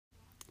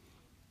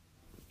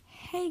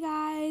Hey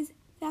guys,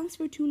 thanks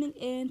for tuning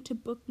in to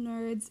Book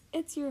Nerds.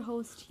 It's your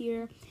host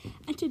here,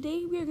 and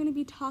today we are going to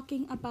be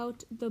talking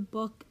about the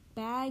book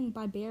Bang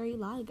by Barry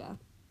Lyga.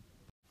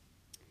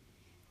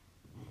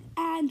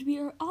 And we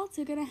are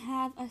also going to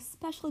have a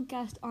special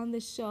guest on the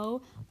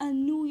show, a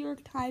New York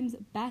Times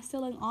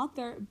bestselling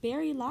author,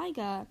 Barry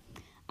Lyga.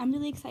 I'm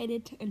really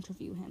excited to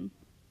interview him.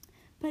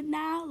 But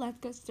now let's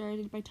get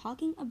started by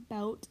talking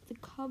about the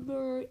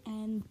cover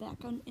and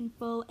background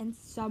info and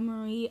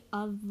summary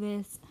of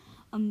this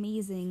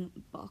amazing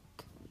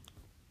book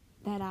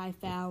that I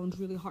found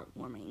really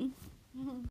heartwarming.